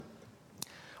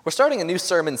We're starting a new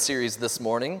sermon series this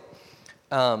morning,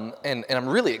 and I'm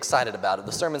really excited about it.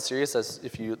 The sermon series, as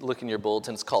if you look in your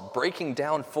bulletin, it's called Breaking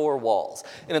Down Four Walls,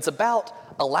 and it's about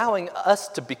allowing us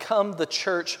to become the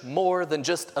church more than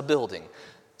just a building.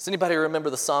 Does anybody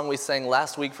remember the song we sang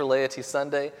last week for Laity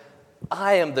Sunday?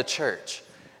 I am the church.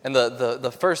 And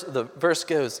the verse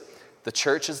goes, the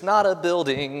church is not a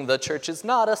building, the church is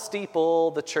not a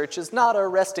steeple, the church is not a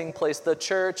resting place, the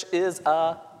church is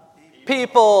a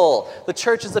people. The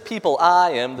church is a people.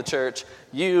 I am the church.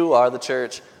 You are the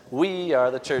church. We are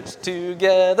the church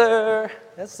together.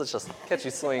 That's such a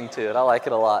catchy swing to it. I like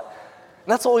it a lot.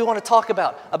 And that's what we want to talk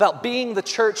about being the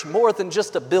church more than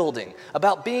just a building,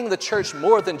 about being the church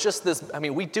more than just this. I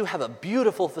mean, we do have a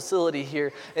beautiful facility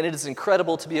here, and it is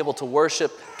incredible to be able to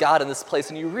worship God in this place,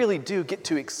 and you really do get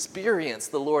to experience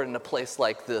the Lord in a place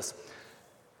like this.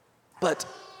 But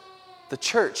the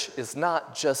church is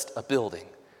not just a building.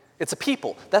 It's a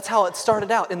people. That's how it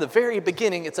started out. In the very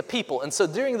beginning, it's a people. And so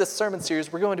during this sermon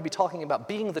series, we're going to be talking about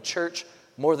being the church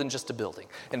more than just a building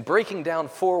and breaking down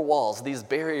four walls, these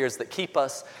barriers that keep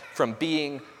us from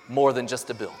being more than just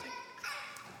a building.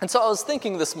 And so I was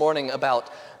thinking this morning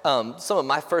about some of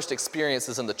my first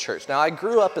experiences in the church. Now, I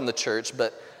grew up in the church,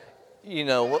 but you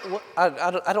know,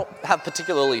 I don't have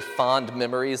particularly fond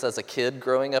memories as a kid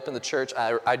growing up in the church.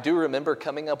 I do remember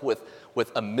coming up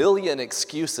with a million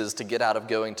excuses to get out of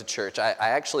going to church. I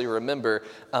actually remember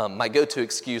my go-to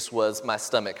excuse was my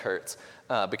stomach hurts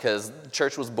because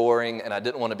church was boring and I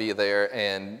didn't want to be there.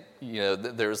 And you know,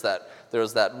 there was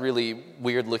that really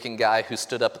weird-looking guy who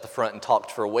stood up at the front and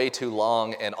talked for way too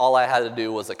long, and all I had to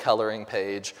do was a coloring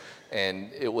page.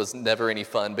 And it was never any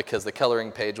fun because the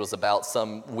coloring page was about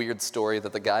some weird story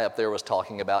that the guy up there was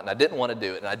talking about, and I didn't want to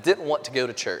do it, and I didn't want to go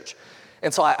to church.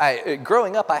 And so I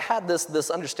growing up, I had this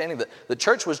understanding that the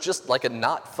church was just like a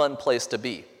not fun place to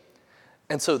be.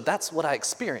 And so that's what I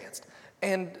experienced.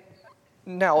 And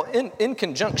now, in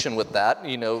conjunction with that,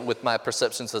 you know, with my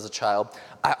perceptions as a child,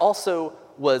 I also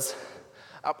was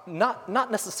not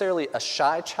necessarily a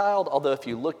shy child, although if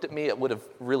you looked at me, it would have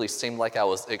really seemed like I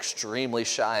was extremely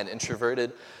shy and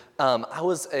introverted. I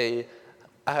was a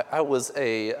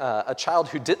child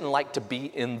who didn't like to be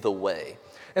in the way.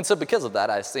 And so because of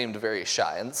that, I seemed very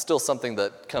shy. And it's still something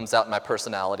that comes out in my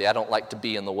personality. I don't like to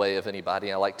be in the way of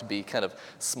anybody. I like to be kind of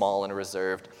small and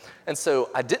reserved. And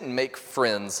so I didn't make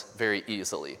friends very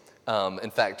easily.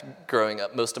 In fact, growing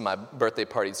up, most of my birthday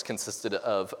parties consisted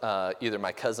of either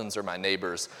my cousins or my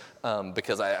neighbors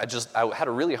because I had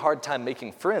a really hard time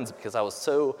making friends because I was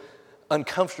so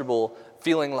uncomfortable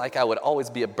feeling like I would always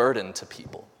be a burden to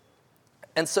people.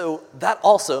 And so that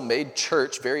also made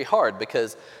church very hard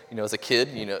because, you know, as a kid,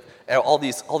 you know, all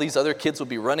these other kids would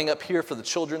be running up here for the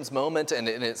children's moment, and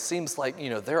it seems like, you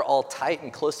know, they're all tight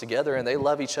and close together, and they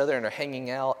love each other and are hanging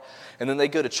out. And then they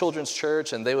go to children's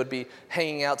church, and they would be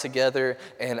hanging out together,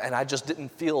 and I just didn't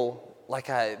feel like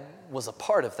I was a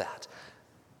part of that.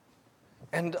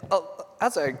 And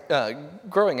as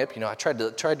growing up, you know, I tried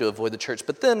to avoid the church.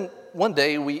 But then one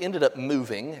day we ended up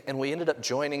moving, and we ended up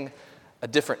joining a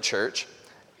different church.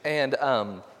 And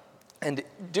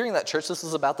during that church, this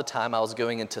was about the time I was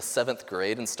going into 7th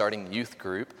grade and starting youth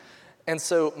group. And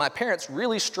so my parents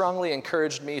really strongly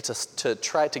encouraged me to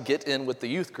try to get in with the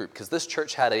youth group because this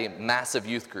church had a massive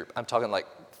youth group. I'm talking like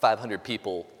 500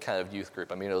 people kind of youth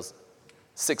group. I mean, it was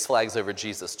Six Flags Over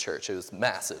Jesus church. It was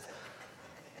massive.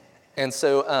 And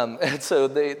so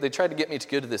they tried to get me to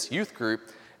go to this youth group.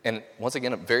 And once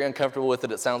again, I'm very uncomfortable with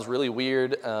it. It sounds really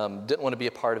weird. Didn't want to be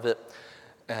a part of it.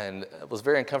 And was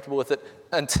very uncomfortable with it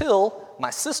until my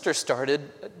sister started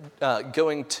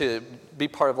going to be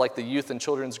part of like the youth and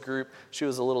children's group. She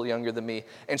was a little younger than me,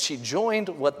 and she joined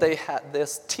what they had,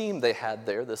 this team they had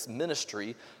there, this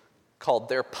ministry called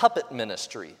their puppet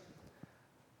ministry.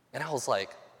 And I was like,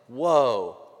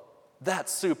 whoa,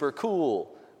 that's super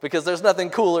cool. Because there's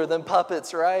nothing cooler than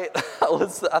puppets, right?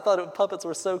 I thought puppets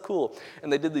were so cool.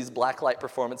 And they did these blacklight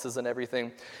performances and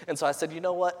everything. And so I said, you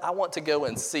know what? I want to go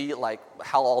and see like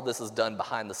how all this is done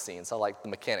behind the scenes. I like the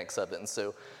mechanics of it. And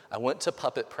so I went to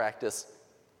puppet practice.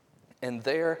 And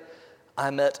there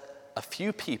I met a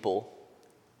few people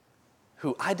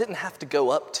who I didn't have to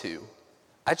go up to.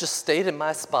 I just stayed in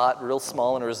my spot, real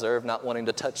small and reserved, not wanting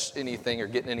to touch anything or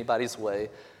get in anybody's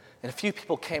way. And a few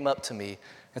people came up to me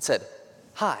and said,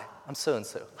 hi, I'm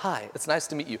so-and-so. Hi, it's nice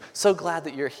to meet you. So glad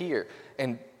that you're here.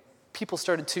 And people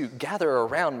started to gather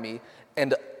around me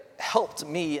and helped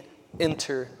me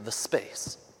enter the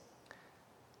space.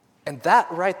 And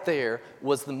that right there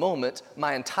was the moment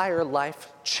my entire life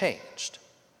changed.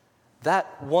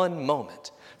 That one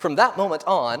moment. From that moment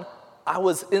on, I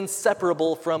was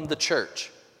inseparable from the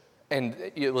church. And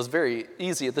it was very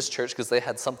easy at this church because they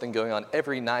had something going on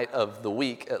every night of the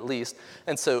week at least.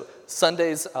 And so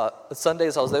Sundays I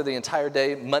was there the entire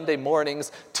day, Monday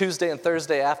mornings, Tuesday and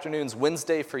Thursday afternoons,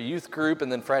 Wednesday for youth group,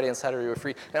 and then Friday and Saturday were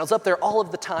free. And I was up there all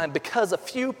of the time because a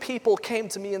few people came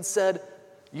to me and said,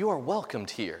 "You are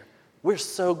welcomed here. We're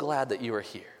so glad that you are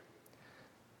here."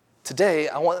 Today,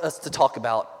 I want us to talk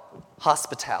about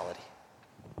hospitality.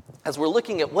 As we're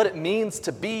looking at what it means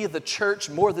to be the church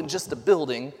more than just a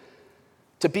building,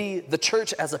 to be the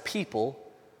church as a people,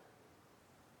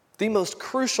 the most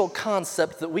crucial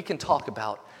concept that we can talk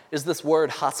about is this word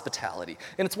hospitality.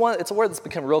 And it's a word that's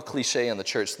become real cliche in the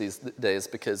church these days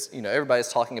because, everybody's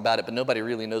talking about it, but nobody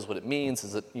really knows what it means.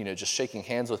 Is it, just shaking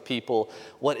hands with people?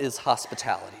 What is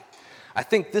hospitality? I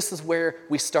think this is where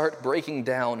we start breaking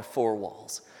down four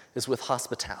walls, is with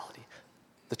hospitality.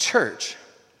 The church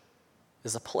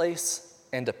is a place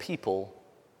and a people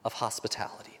of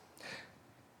hospitality.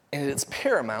 And it's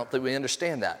paramount that we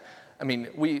understand that. I mean,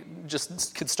 we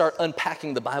just could start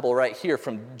unpacking the Bible right here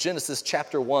from Genesis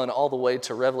chapter 1 all the way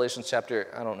to Revelation chapter,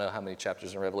 I don't know how many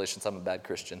chapters in Revelations, I'm a bad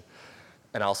Christian.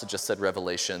 And I also just said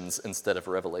Revelations instead of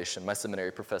Revelation. My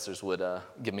seminary professors would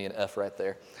give me an F right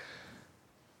there.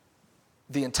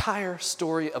 The entire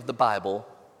story of the Bible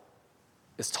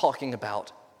is talking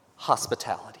about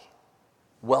hospitality,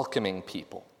 welcoming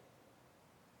people.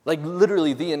 Like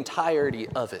literally the entirety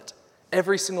of it.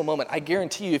 Every single moment. I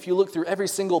guarantee you, if you look through every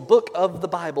single book of the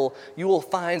Bible, you will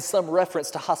find some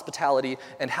reference to hospitality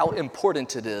and how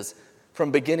important it is from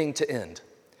beginning to end.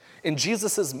 In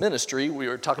Jesus' ministry, we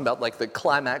were talking about like the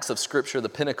climax of Scripture, the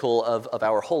pinnacle of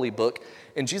our holy book.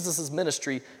 In Jesus'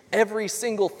 ministry, every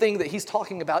single thing that he's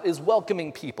talking about is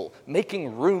welcoming people,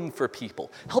 making room for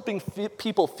people, helping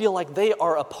people feel like they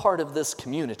are a part of this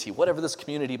community, whatever this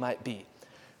community might be.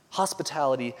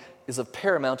 Hospitality is of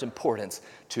paramount importance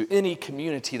to any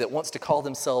community that wants to call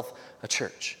themselves a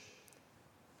church.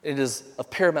 It is of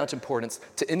paramount importance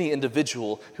to any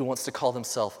individual who wants to call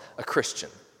themselves a Christian,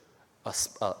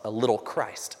 a little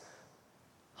Christ.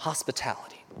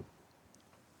 Hospitality.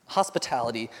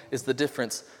 Hospitality is the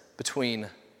difference between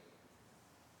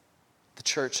the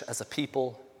church as a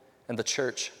people and the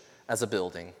church as a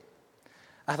building.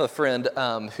 I have a friend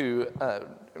who,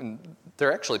 there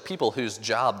are actually people whose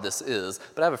job this is,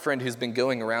 but I have a friend who's been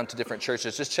going around to different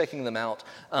churches, just checking them out,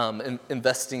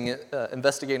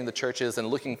 investigating the churches and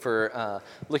looking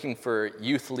for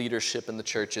youth leadership in the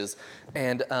churches.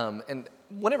 And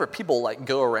whenever people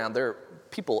go around, there are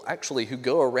people actually who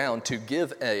go around to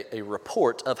give a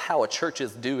report of how a church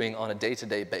is doing on a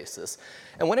day-to-day basis.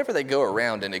 And whenever they go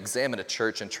around and examine a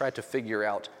church and try to figure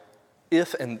out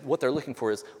if, and what they're looking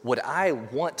for is, would I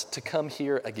want to come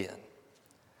here again?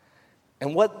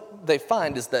 And what they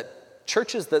find is that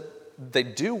churches that they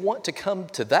do want to come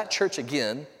to that church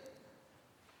again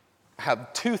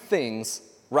have two things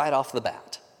right off the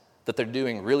bat that they're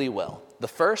doing really well. The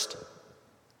first,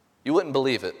 you wouldn't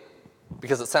believe it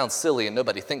because it sounds silly and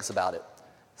nobody thinks about it.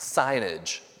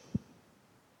 Signage.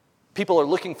 People are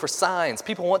looking for signs.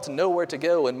 People want to know where to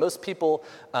go, and most people,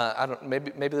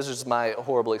 maybe this is just my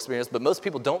horrible experience, but most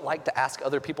people don't like to ask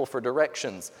other people for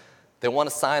directions. They want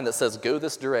a sign that says, go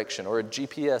this direction, or a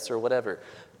GPS, or whatever.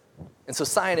 And so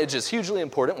signage is hugely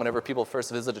important whenever people first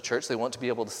visit a church. They want to be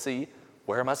able to see,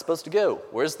 where am I supposed to go?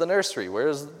 Where's the nursery?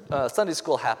 Where's Sunday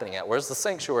school happening at? Where's the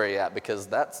sanctuary at? Because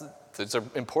those are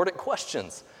important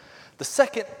questions. The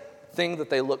second thing that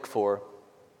they look for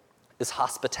is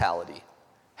hospitality.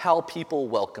 How people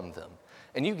welcome them.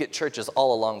 And you get churches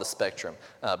all along the spectrum.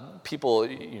 People,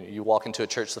 you walk into a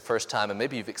church the first time, and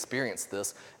maybe you've experienced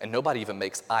this, and nobody even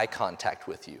makes eye contact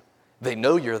with you. They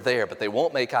know you're there, but they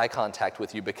won't make eye contact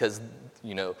with you because,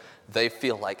 they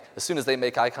feel like as soon as they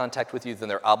make eye contact with you, then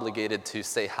they're obligated to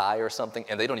say hi or something,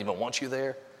 and they don't even want you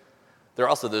there. There are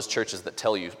also those churches that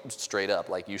tell you straight up,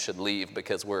 like, you should leave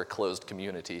because we're a closed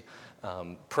community.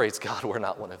 Praise God, we're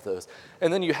not one of those.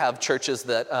 And then you have churches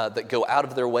that go out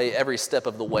of their way every step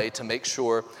of the way to make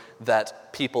sure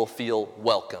that people feel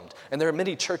welcomed. And there are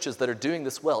many churches that are doing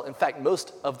this well. In fact,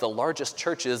 most of the largest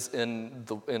churches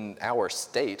in our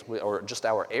state, or just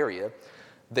our area,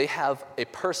 they have a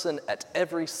person at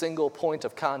every single point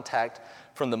of contact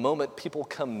from the moment people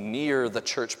come near the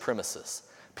church premises.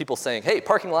 People saying, hey,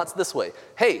 parking lot's this way.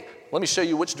 Hey, let me show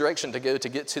you which direction to go to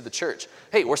get to the church.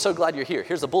 Hey, we're so glad you're here.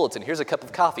 Here's a bulletin. Here's a cup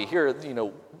of coffee. Here,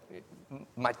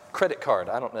 my credit card.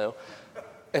 I don't know.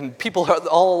 And people are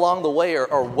all along the way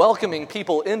are welcoming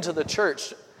people into the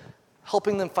church,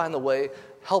 helping them find the way,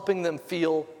 helping them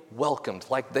feel welcomed,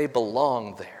 like they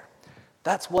belong there.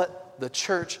 That's what the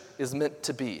church is meant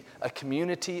to be, a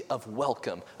community of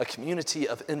welcome, a community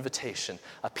of invitation,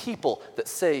 a people that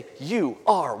say, you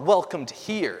are welcomed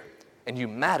here, and you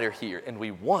matter here, and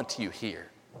we want you here.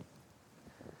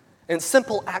 And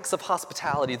simple acts of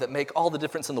hospitality that make all the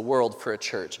difference in the world for a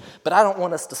church. But I don't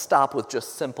want us to stop with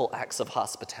just simple acts of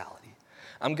hospitality.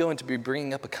 I'm going to be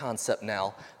bringing up a concept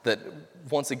now that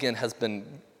once again has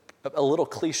been a little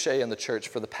cliche in the church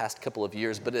for the past couple of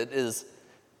years, but it is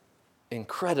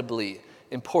incredibly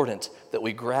important that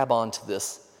we grab onto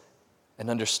this and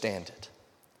understand it.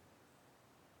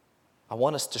 I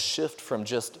want us to shift from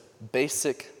just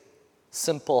basic,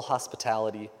 simple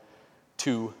hospitality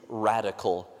to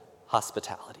radical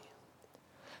hospitality.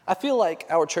 I feel like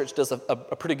our church does a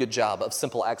pretty good job of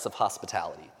simple acts of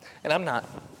hospitality. And I'm not,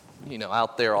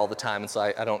 out there all the time, and so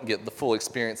I don't get the full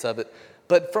experience of it.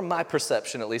 But from my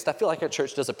perception, at least, I feel like our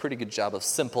church does a pretty good job of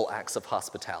simple acts of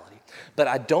hospitality. But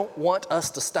I don't want us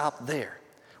to stop there.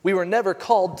 We were never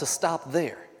called to stop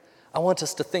there. I want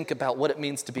us to think about what it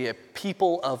means to be a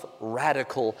people of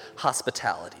radical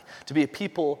hospitality, to be a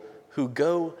people who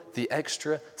go the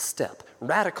extra step.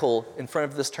 Radical, in front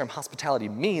of this term hospitality,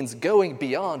 means going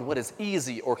beyond what is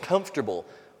easy or comfortable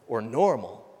or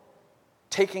normal,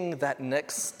 taking that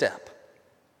next step.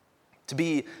 To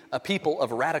be a people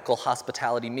of radical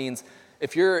hospitality means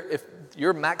if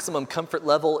your maximum comfort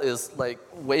level is like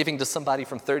waving to somebody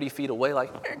from 30 feet away,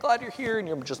 like, hey, glad you're here, and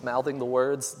you're just mouthing the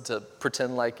words to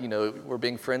pretend like, we're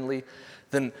being friendly,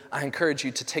 then I encourage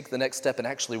you to take the next step and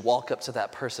actually walk up to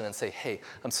that person and say, hey,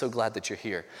 I'm so glad that you're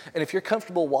here. And if you're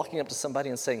comfortable walking up to somebody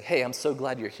and saying, hey, I'm so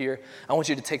glad you're here, I want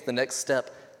you to take the next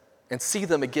step and see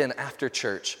them again after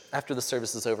church, after the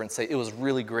service is over, and say, it was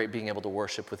really great being able to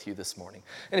worship with you this morning.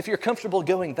 And if you're comfortable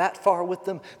going that far with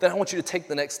them, then I want you to take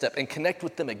the next step and connect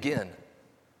with them again.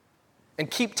 And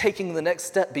keep taking the next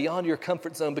step beyond your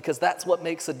comfort zone, because that's what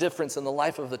makes a difference in the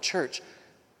life of the church.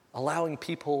 Allowing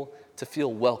people to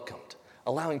feel welcomed,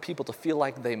 allowing people to feel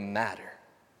like they matter.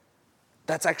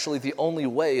 That's actually the only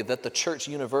way that the church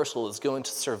universal is going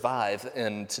to survive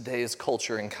in today's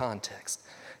culture and context,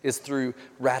 is through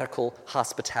radical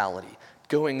hospitality,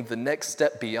 going the next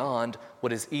step beyond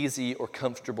what is easy or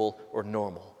comfortable or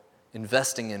normal,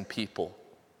 investing in people,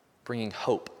 bringing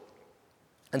hope.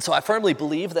 And so I firmly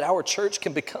believe that our church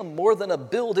can become more than a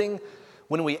building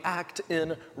when we act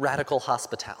in radical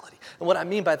hospitality. And what I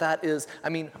mean by that is,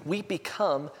 we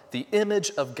become the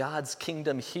image of God's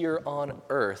kingdom here on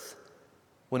earth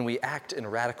when we act in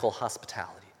radical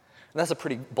hospitality. And that's a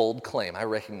pretty bold claim, I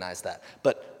recognize that.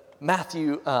 But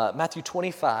Matthew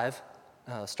 25,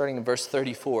 starting in verse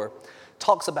 34,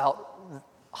 talks about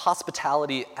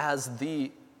hospitality as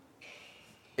the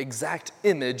exact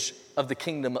image of the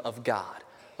kingdom of God,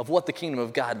 of what the kingdom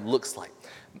of God looks like.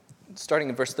 Starting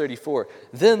in verse 34,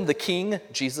 then the king,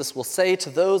 Jesus, will say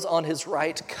to those on his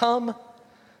right, come,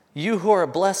 you who are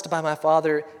blessed by my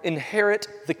Father, inherit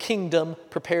the kingdom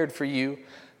prepared for you.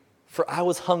 For I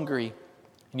was hungry,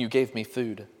 and you gave me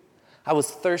food. I was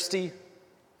thirsty,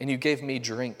 and you gave me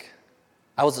drink.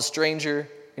 I was a stranger,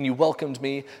 and you welcomed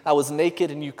me. I was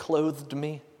naked, and you clothed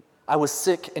me. I was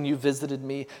sick, and you visited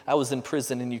me. I was in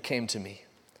prison, and you came to me.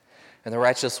 And the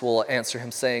righteous will answer him,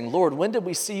 saying, Lord, when did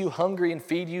we see you hungry and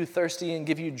feed you, thirsty and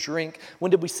give you drink? When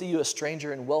did we see you a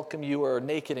stranger and welcome you, or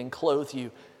naked and clothe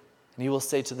you? And he will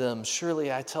say to them,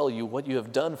 surely I tell you, what you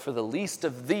have done for the least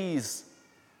of these,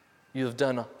 you have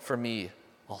done for me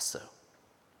also.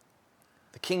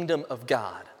 The kingdom of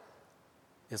God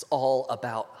is all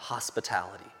about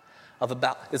hospitality.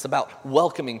 It's about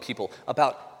welcoming people,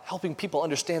 about helping people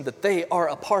understand that they are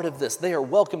a part of this. They are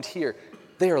welcomed here.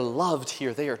 They are loved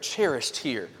here. They are cherished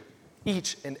here.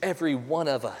 Each and every one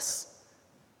of us.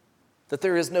 That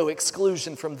there is no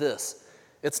exclusion from this.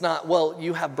 It's not, well,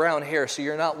 you have brown hair, so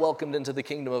you're not welcomed into the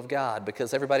kingdom of God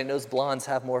because everybody knows blondes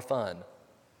have more fun.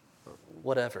 Or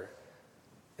whatever.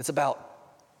 It's about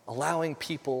allowing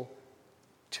people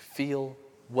to feel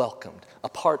welcomed, a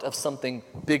part of something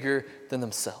bigger than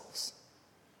themselves.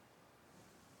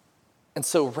 And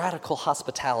so radical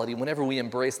hospitality, whenever we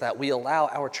embrace that, we allow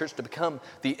our church to become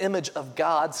the image of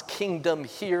God's kingdom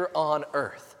here on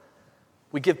earth.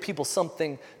 We give people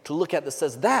something to look at that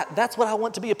says, that's what I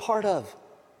want to be a part of.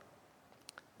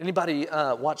 Anybody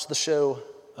watch the show?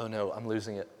 Oh no, I'm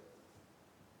losing it.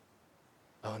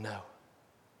 Oh no.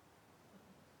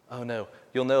 Oh no.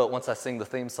 You'll know it once I sing the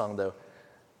theme song though.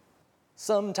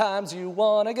 Sometimes you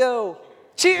want to go.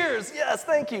 Cheers! Yes,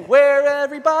 thank you. Where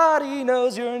everybody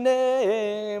knows your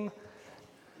name.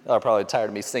 Y'all are probably tired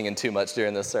of me singing too much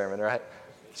during this sermon, right?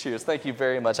 Cheers. Thank you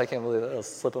very much. I can't believe that was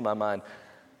slipping my mind.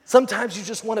 Sometimes you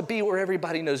just want to be where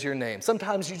everybody knows your name.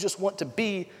 Sometimes you just want to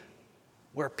be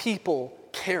where people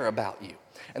care about you.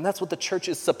 And that's what the church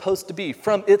is supposed to be.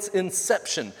 From its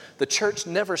inception, the church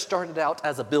never started out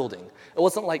as a building. It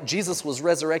wasn't like Jesus was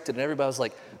resurrected and everybody was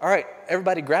like, all right,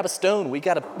 everybody grab a stone. We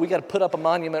gotta put up a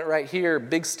monument right here,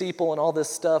 big steeple and all this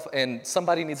stuff, and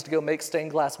somebody needs to go make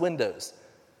stained glass windows.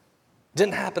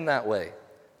 Didn't happen that way.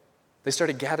 They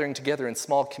started gathering together in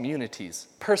small communities,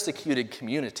 persecuted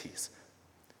communities,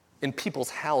 in people's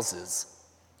houses.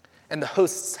 And the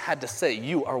hosts had to say,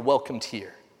 you are welcomed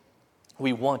here.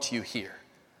 We want you here.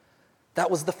 That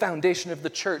was the foundation of the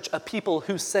church, a people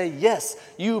who say, yes,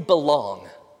 you belong.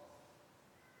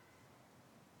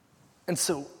 And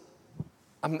so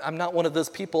I'm not one of those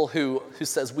people who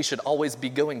says we should always be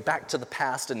going back to the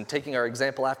past and taking our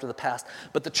example after the past,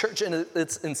 but the church in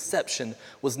its inception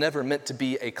was never meant to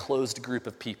be a closed group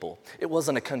of people. It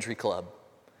wasn't a country club.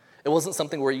 It wasn't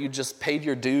something where you just paid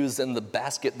your dues in the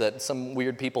basket that some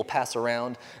weird people pass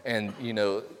around and,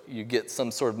 you get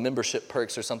some sort of membership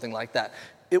perks or something like that.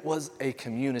 It was a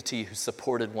community who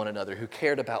supported one another, who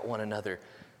cared about one another.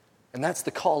 And that's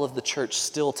the call of the church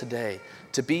still today,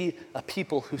 to be a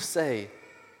people who say,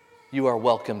 you are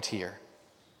welcomed here.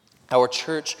 Our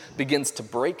church begins to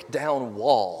break down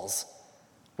walls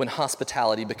when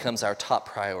hospitality becomes our top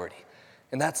priority.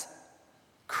 And that's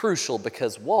crucial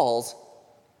because walls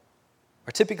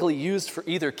are typically used for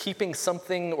either keeping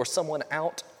something or someone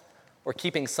out or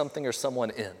keeping something or someone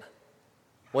in.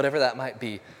 Whatever that might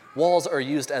be, walls are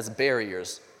used as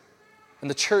barriers. And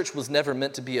the church was never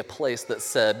meant to be a place that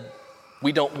said,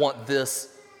 we don't want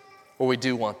this or we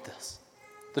do want this.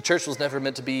 The church was never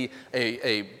meant to be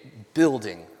a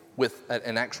building with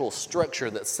an actual structure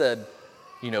that said,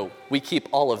 we keep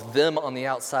all of them on the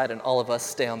outside and all of us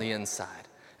stay on the inside.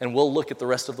 And we'll look at the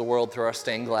rest of the world through our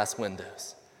stained glass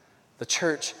windows. The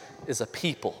church is a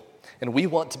people, and we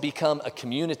want to become a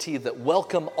community that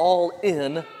welcome all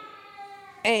in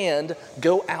and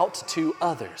go out to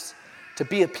others, to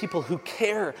be a people who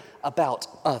care about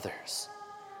others.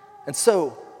 And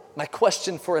so, my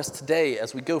question for us today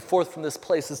as we go forth from this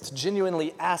place is to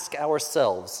genuinely ask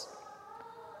ourselves,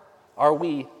 are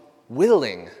we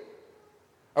willing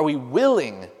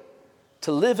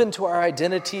to live into our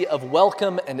identity of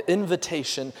welcome and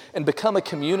invitation and become a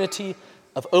community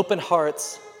of open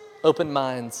hearts, open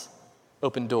minds,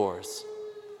 open doors?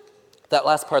 That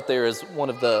last part there is one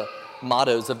of the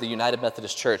mottos of the United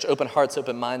Methodist Church: open hearts,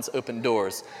 open minds, open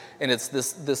doors. And it's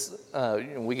this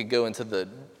we could go into the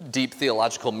deep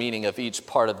theological meaning of each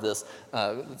part of this.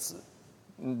 It's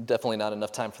definitely not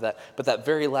enough time for that. But that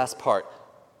very last part,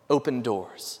 open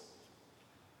doors,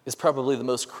 is probably the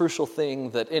most crucial thing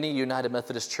that any United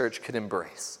Methodist Church could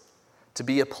embrace. To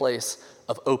be a place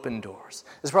of open doors.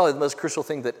 It's probably the most crucial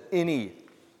thing that any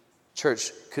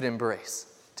church could embrace.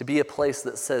 To be a place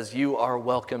that says you are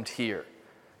welcomed here.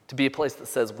 To be a place that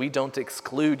says we don't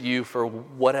exclude you for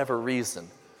whatever reason.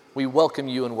 We welcome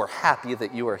you and we're happy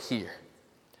that you are here.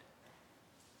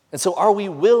 And so are we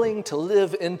willing to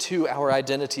live into our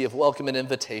identity of welcome and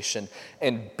invitation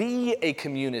and be a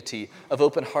community of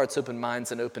open hearts, open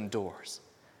minds, and open doors?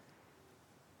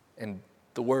 And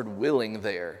the word willing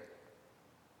there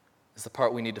is the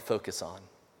part we need to focus on.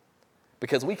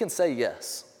 Because we can say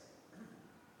yes.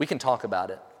 We can talk about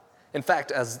it. In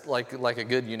fact, as like a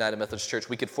good United Methodist Church,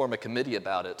 we could form a committee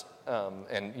about it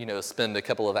and spend a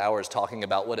couple of hours talking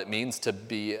about what it means to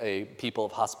be a people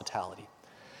of hospitality.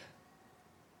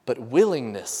 But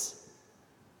willingness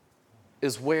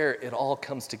is where it all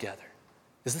comes together.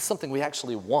 Is this something we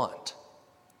actually want?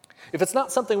 If it's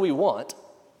not something we want,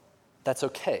 that's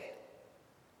okay.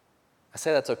 I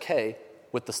say that's okay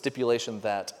with the stipulation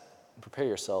that, prepare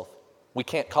yourself, we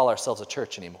can't call ourselves a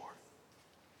church anymore.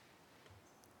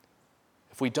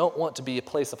 If we don't want to be a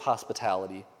place of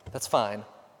hospitality, that's fine.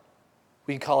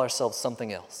 We can call ourselves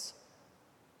something else.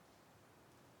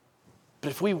 But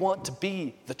if we want to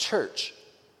be the church,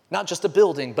 not just a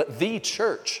building, but the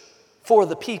church for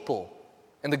the people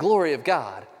and the glory of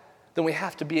God, then we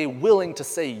have to be willing to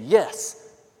say,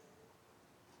 yes,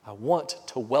 I want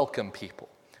to welcome people.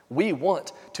 We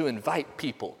want to invite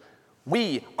people.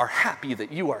 We are happy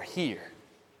that you are here.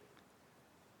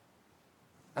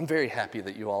 I'm very happy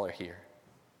that you all are here.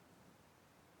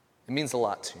 It means a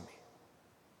lot to me.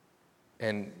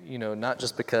 And, not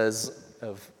just because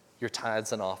of your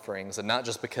tithes and offerings, and not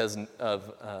just because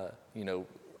of,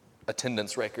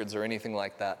 attendance records or anything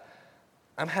like that.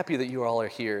 I'm happy that you all are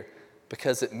here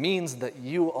because it means that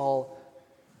you all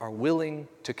are willing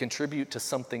to contribute to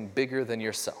something bigger than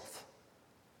yourself.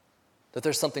 That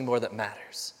there's something more that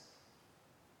matters.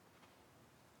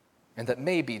 And that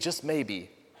maybe, just maybe,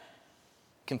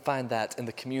 can find that in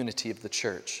the community of the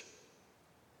church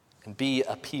and be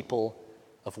a people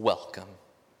of welcome.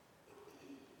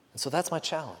 And so that's my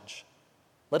challenge.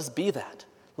 Let us be that.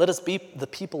 Let us be the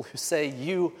people who say,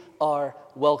 you are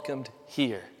welcomed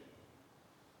here.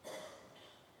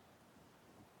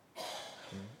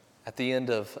 At the end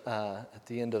of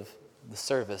the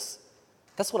service,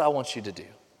 that's what I want you to do.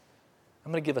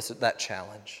 I'm going to give us that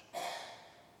challenge.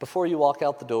 Before you walk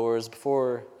out the doors,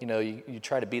 before you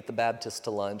try to beat the Baptist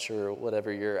to lunch or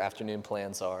whatever your afternoon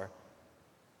plans are,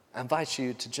 I invite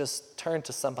you to just turn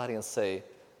to somebody and say,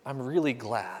 I'm really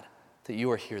glad that you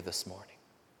are here this morning.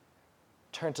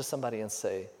 Turn to somebody and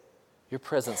say, your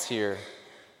presence here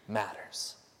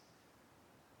matters.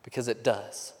 Because it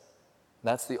does.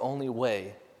 That's the only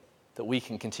way that we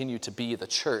can continue to be the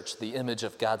church, the image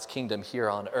of God's kingdom here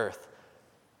on earth.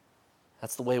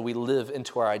 That's the way we live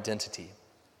into our identity.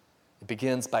 It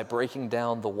begins by breaking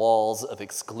down the walls of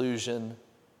exclusion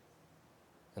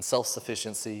and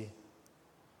self-sufficiency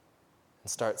and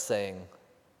start saying,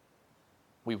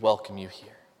 we welcome you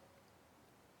here.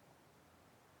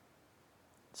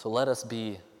 So let us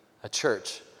be a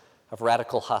church of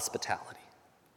radical hospitality.